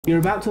You're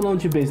about to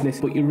launch a business,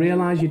 but you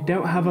realise you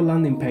don't have a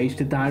landing page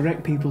to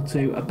direct people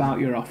to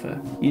about your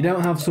offer. You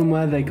don't have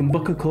somewhere they can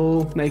book a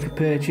call, make a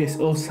purchase,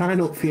 or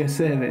sign up for your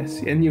service,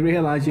 and you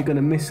realise you're going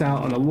to miss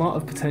out on a lot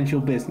of potential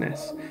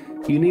business.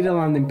 You need a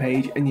landing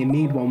page, and you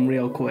need one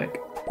real quick.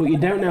 But you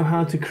don't know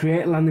how to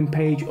create a landing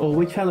page or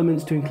which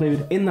elements to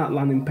include in that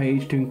landing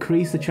page to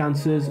increase the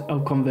chances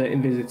of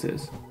converting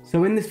visitors.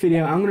 So in this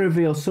video, I'm going to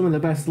reveal some of the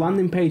best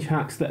landing page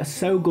hacks that are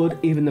so good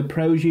even the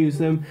pros use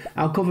them.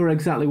 I'll cover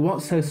exactly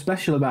what's so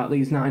special about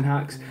these 9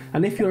 hacks,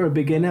 and if you're a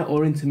beginner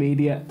or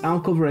intermediate, I'll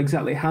cover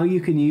exactly how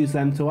you can use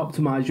them to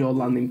optimize your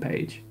landing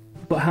page.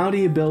 But how do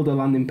you build a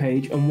landing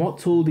page, and what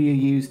tool do you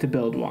use to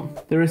build one?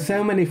 There are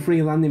so many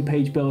free landing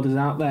page builders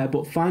out there,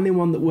 but finding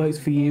one that works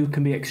for you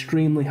can be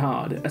extremely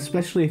hard,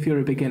 especially if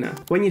you're a beginner.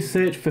 When you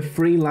search for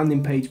free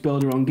landing page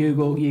builder on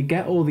Google, you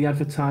get all the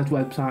advertised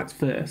websites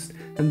first,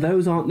 and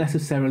those aren't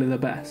necessarily the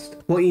best.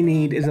 What you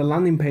need is a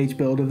landing page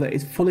builder that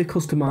is fully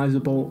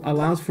customizable,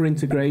 allows for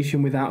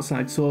integration with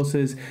outside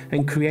sources,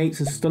 and creates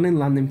a stunning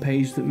landing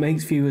page that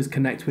makes viewers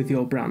connect with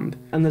your brand.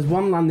 And there's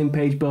one landing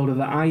page builder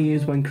that I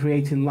use when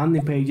creating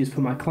landing pages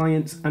for my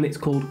clients, and it's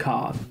called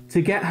Card.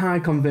 To get high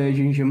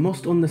conversions, you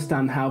must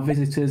understand how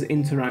visitors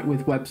interact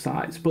with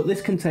websites, but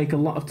this can take a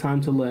lot of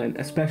time to learn,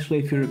 especially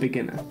if you're a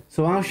beginner.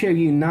 So I'll show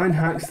you 9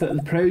 hacks that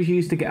the pros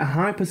use to get a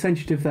high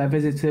percentage of their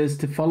visitors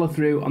to follow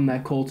through on their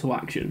call to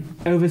action.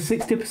 Over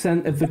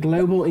 60% of the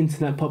global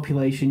internet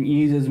population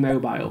uses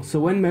mobile,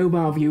 so when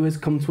mobile viewers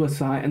come to a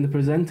site and they're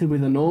presented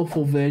with an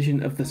awful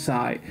version of the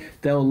site,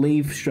 they'll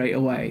leave straight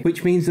away,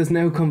 which means there's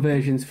no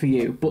conversions for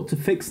you. But to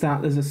fix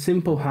that, there's a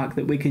simple hack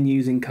that we can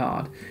use in Card.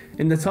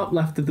 In the top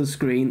left of the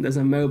screen there's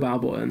a mobile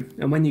button,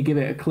 and when you give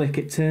it a click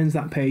it turns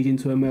that page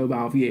into a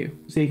mobile view,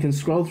 so you can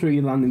scroll through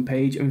your landing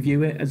page and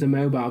view it as a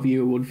mobile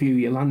viewer would view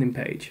your landing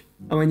page.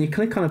 And when you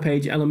click on a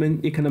page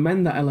element, you can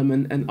amend that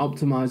element and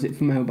optimize it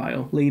for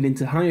mobile, leading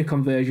to higher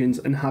conversions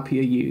and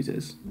happier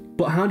users.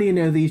 But how do you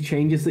know these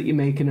changes that you're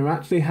making are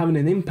actually having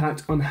an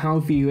impact on how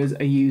viewers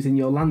are using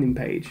your landing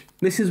page?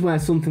 This is where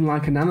something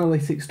like an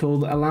analytics tool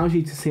that allows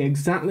you to see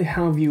exactly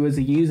how viewers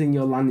are using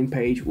your landing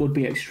page would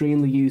be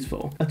extremely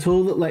useful. A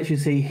tool that lets you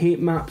see heat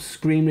maps,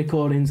 screen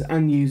recordings,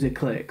 and user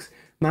clicks.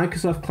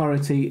 Microsoft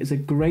Clarity is a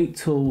great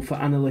tool for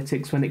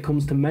analytics when it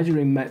comes to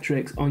measuring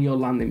metrics on your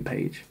landing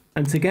page.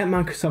 And to get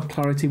Microsoft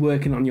Clarity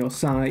working on your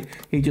site,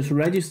 you just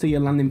register your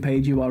landing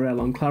page URL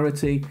on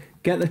Clarity,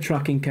 get the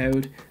tracking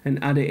code,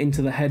 and add it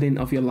into the heading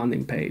of your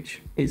landing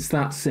page. It's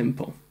that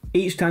simple.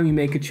 Each time you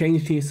make a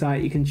change to your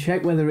site, you can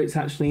check whether it's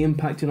actually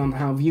impacted on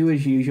how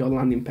viewers use your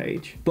landing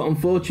page. But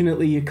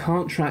unfortunately, you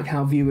can't track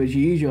how viewers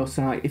use your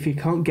site if you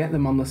can't get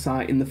them on the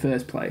site in the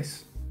first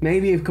place.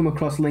 Maybe you've come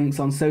across links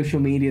on social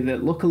media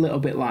that look a little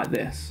bit like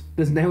this.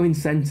 There's no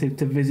incentive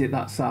to visit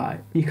that site.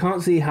 You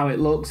can't see how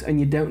it looks and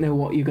you don't know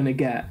what you're going to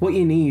get. What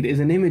you need is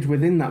an image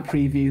within that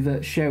preview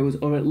that shows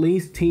or at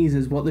least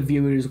teases what the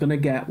viewer is going to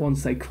get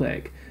once they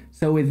click.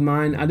 So with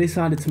mine, I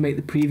decided to make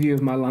the preview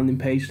of my landing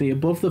page the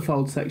above the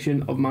fold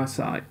section of my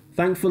site.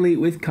 Thankfully,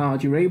 with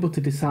Card, you're able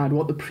to decide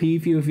what the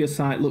preview of your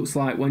site looks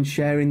like when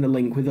sharing the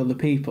link with other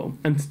people.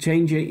 And to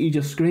change it, you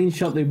just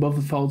screenshot the above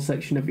the fold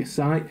section of your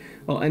site,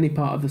 or any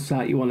part of the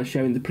site you want to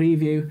show in the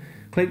preview,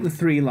 click the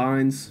 3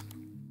 lines,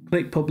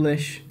 click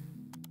Publish,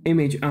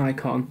 Image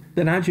Icon,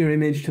 then add your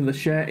image to the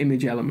Share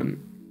Image element.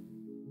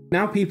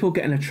 Now people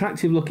get an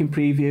attractive looking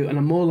preview and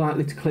are more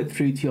likely to click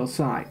through to your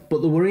site.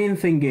 But the worrying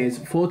thing is,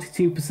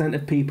 42%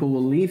 of people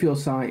will leave your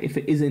site if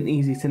it isn't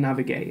easy to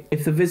navigate.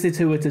 If the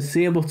visitor were to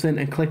see a button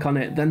and click on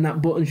it, then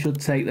that button should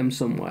take them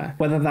somewhere,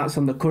 whether that's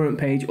on the current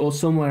page or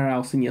somewhere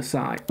else in your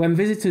site. When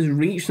visitors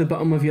reach the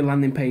bottom of your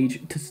landing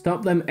page, to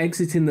stop them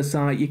exiting the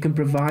site, you can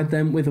provide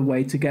them with a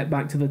way to get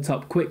back to the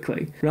top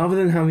quickly, rather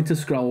than having to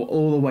scroll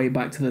all the way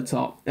back to the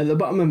top. At the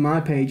bottom of my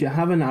page, I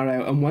have an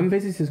arrow, and when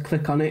visitors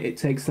click on it, it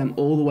takes them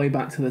all the way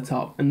back to the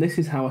top, and this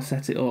is how I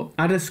set it up.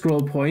 Add a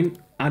scroll point,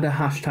 add a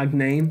hashtag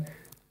name,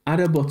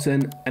 add a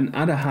button, and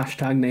add a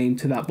hashtag name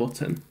to that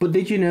button. But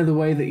did you know the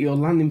way that your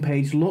landing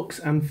page looks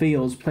and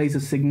feels plays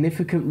a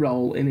significant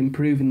role in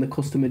improving the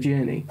customer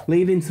journey,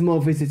 leading to more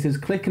visitors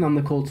clicking on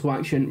the call to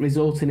action,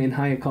 resulting in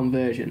higher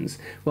conversions?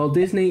 While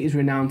Disney is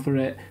renowned for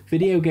it,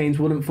 video games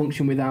wouldn't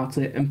function without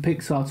it, and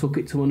Pixar took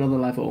it to another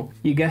level.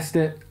 You guessed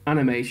it,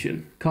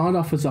 animation. Card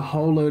offers a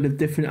whole load of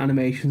different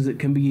animations that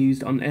can be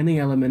used on any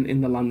element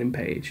in the landing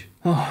page.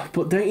 Oh,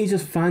 but don't you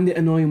just find it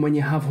annoying when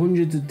you have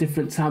hundreds of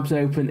different tabs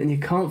open and you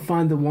can't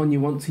find the one you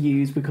want to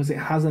use because it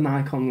has an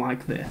icon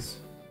like this?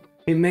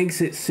 It makes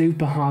it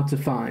super hard to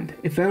find.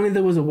 If only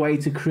there was a way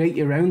to create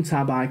your own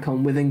tab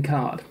icon within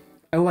Card.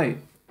 Oh wait,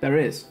 there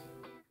is.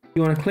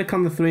 You want to click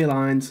on the 3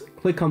 lines,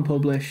 click on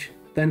Publish,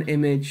 then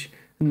Image,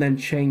 and then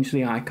change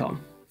the icon.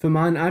 For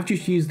mine, I've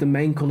just used the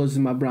main colours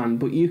of my brand,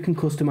 but you can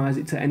customise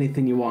it to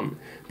anything you want.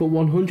 But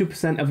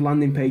 100% of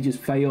landing pages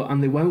fail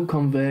and they won't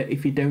convert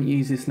if you don't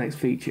use this next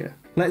feature.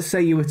 Let's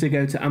say you were to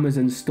go to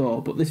Amazon's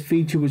store, but this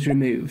feature was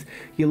removed.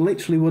 You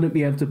literally wouldn't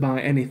be able to buy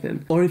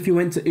anything. Or if you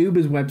went to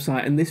Uber's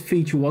website and this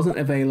feature wasn't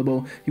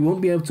available, you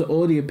won't be able to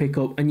order your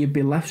pickup and you'd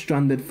be left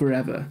stranded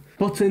forever.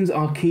 Buttons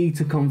are key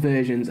to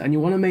conversions, and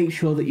you want to make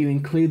sure that you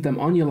include them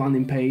on your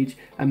landing page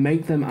and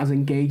make them as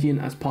engaging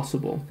as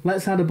possible.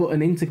 Let's add a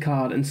button into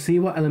card and see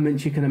what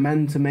elements you can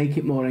amend to make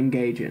it more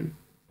engaging.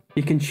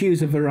 You can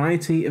choose a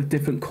variety of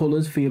different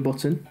colours for your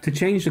button. To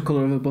change the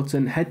colour of a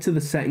button, head to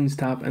the settings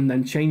tab and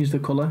then change the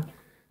colour.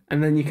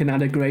 And then you can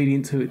add a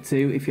gradient to it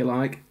too if you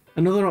like.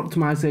 Another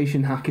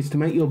optimisation hack is to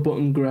make your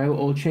button grow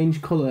or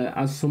change colour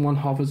as someone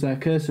hovers their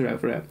cursor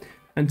over it.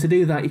 And to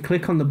do that, you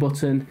click on the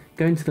button,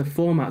 go into the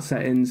format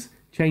settings,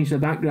 change the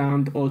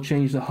background or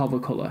change the hover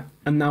colour.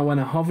 And now when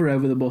I hover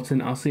over the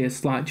button, I'll see a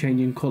slight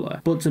change in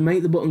colour. But to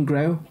make the button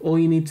grow, all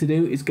you need to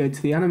do is go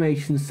to the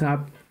animations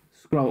tab,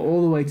 scroll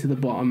all the way to the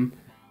bottom,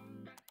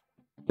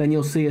 then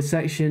you'll see a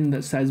section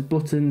that says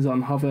buttons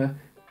on hover,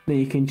 then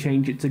you can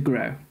change it to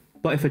grow.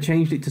 But if I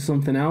changed it to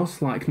something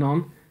else, like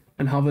none,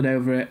 and hovered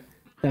over it,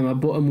 then my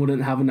button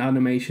wouldn't have an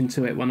animation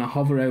to it when I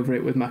hover over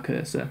it with my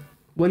cursor.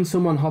 When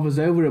someone hovers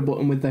over a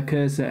button with their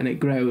cursor and it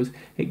grows,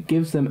 it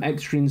gives them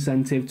extra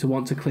incentive to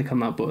want to click on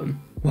that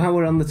button. While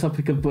we're on the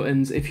topic of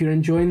buttons, if you're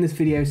enjoying this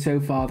video so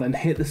far, then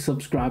hit the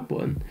subscribe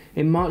button.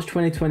 In March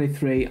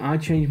 2023, I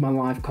changed my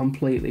life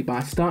completely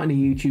by starting a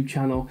YouTube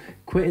channel,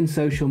 quitting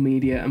social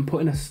media and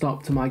putting a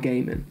stop to my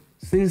gaming.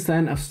 Since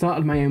then, I've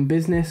started my own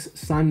business,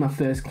 signed my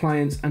first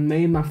clients and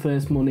made my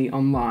first money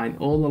online,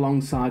 all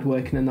alongside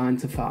working a 9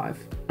 to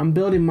 5. I'm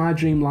building my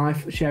dream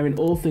life, sharing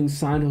all things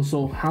side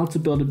hustle, how to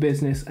build a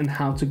business and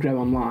how to grow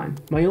online.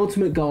 My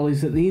ultimate goal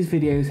is that these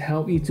videos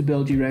help you to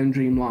build your own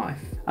dream life.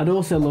 I'd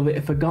also love it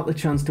if I got the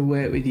chance to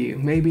work with you.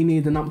 Maybe you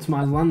need an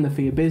optimized lander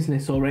for your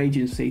business or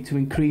agency to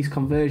increase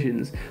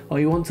conversions, or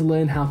you want to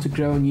learn how to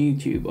grow on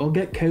YouTube, or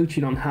get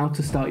coaching on how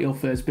to start your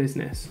first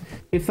business.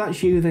 If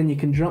that's you, then you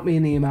can drop me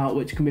an email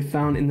which can be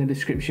found in the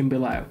description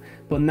below.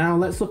 But now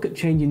let's look at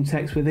changing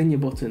text within your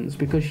buttons,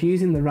 because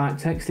using the right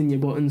text in your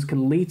buttons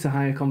can lead to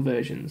higher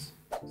conversions.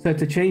 So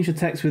to change the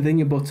text within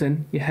your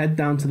button, you head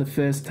down to the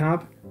first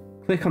tab,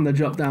 click on the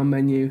drop down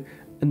menu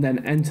and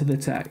then enter the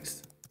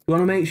text. You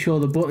want to make sure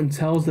the button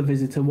tells the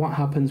visitor what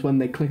happens when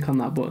they click on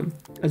that button.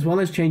 As well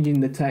as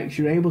changing the text,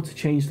 you're able to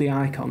change the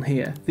icon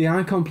here. The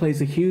icon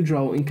plays a huge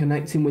role in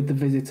connecting with the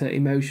visitor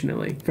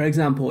emotionally. For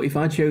example, if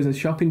I chose a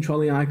shopping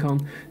trolley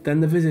icon,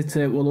 then the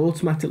visitor will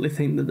automatically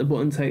think that the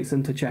button takes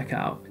them to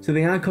checkout. So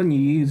the icon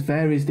you use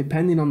varies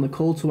depending on the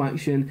call to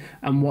action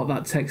and what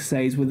that text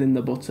says within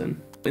the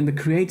button. In the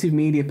creative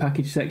media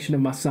package section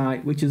of my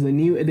site, which is a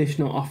new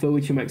additional offer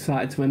which I'm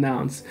excited to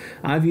announce,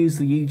 I've used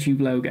the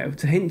YouTube logo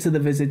to hint to the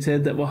visitor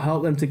that will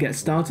help them to get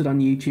started on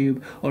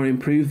YouTube or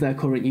improve their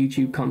current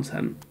YouTube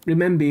content.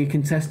 Remember, you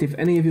can test if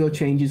any of your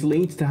changes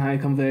lead to higher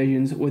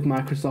conversions with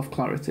Microsoft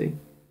Clarity.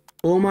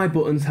 All my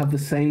buttons have the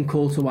same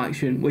call to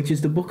action, which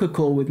is to book a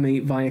call with me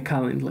via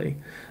Calendly,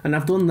 and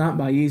I've done that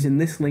by using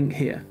this link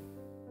here.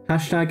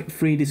 Hashtag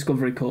free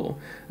discovery call,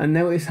 and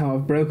notice how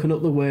I've broken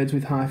up the words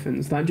with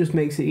hyphens. That just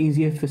makes it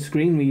easier for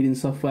screen reading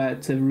software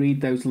to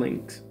read those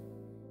links.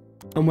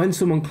 And when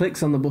someone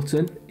clicks on the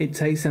button, it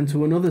takes them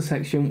to another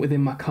section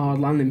within my card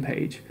landing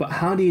page. But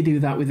how do you do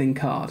that within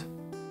card?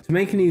 To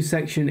make a new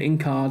section in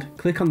card,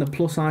 click on the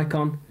plus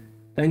icon,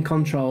 then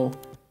control,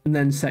 and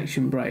then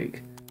section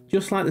break.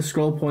 Just like the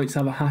scroll points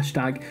have a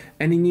hashtag,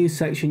 any new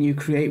section you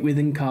create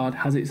within card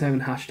has its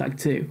own hashtag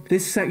too.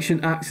 This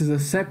section acts as a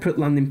separate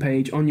landing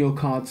page on your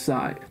card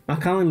site. My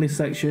Calendly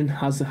section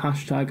has the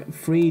hashtag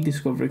free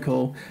discovery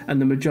call and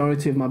the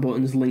majority of my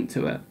buttons linked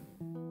to it.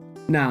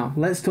 Now,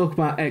 let's talk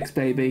about X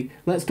baby.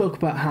 Let's talk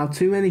about how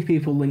too many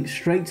people link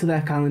straight to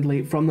their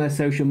Calendly from their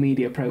social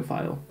media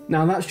profile.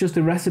 Now that's just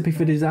a recipe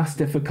for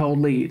disaster for cold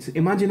leads.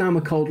 Imagine I'm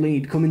a cold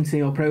lead coming to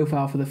your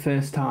profile for the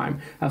first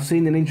time. I've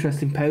seen an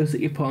interesting post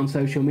that you put on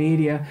social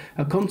media.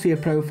 I've come to your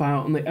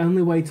profile and the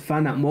only way to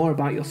find out more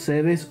about your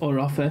service or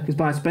offer is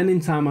by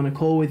spending time on a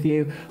call with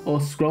you or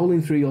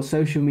scrolling through your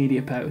social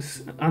media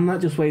posts. And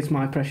that just wastes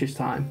my precious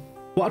time.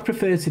 What I'd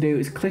prefer to do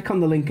is click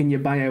on the link in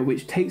your bio,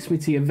 which takes me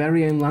to your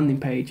very own landing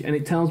page, and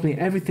it tells me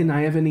everything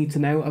I ever need to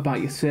know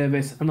about your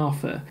service and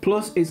offer.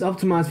 Plus, it's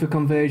optimized for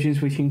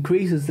conversions, which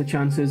increases the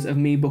chances of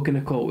me booking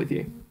a call with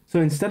you.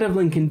 So instead of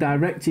linking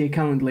direct to your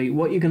Calendly,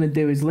 what you're going to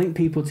do is link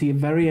people to your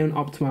very own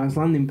optimized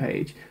landing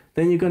page.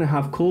 Then you're going to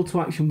have call to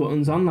action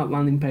buttons on that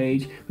landing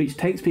page, which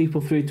takes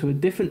people through to a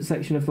different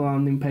section of the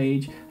landing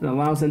page and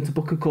allows them to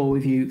book a call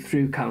with you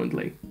through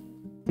Calendly.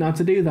 Now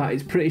to do that,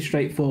 it's pretty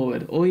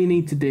straightforward. All you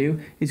need to do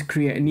is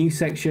create a new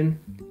section,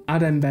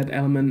 add embed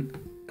element,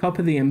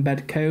 copy the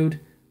embed code,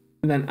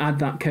 and then add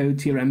that code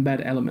to your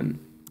embed element.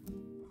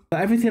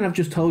 But everything I've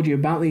just told you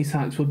about these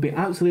hacks would be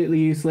absolutely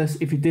useless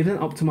if you didn't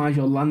optimize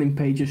your landing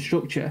page's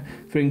structure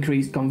for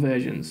increased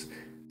conversions.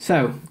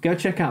 So go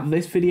check out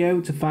this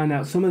video to find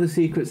out some of the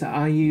secrets that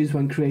I use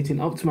when creating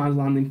optimized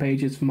landing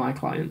pages for my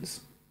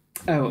clients.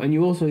 Oh, and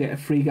you also get a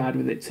free guide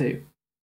with it too.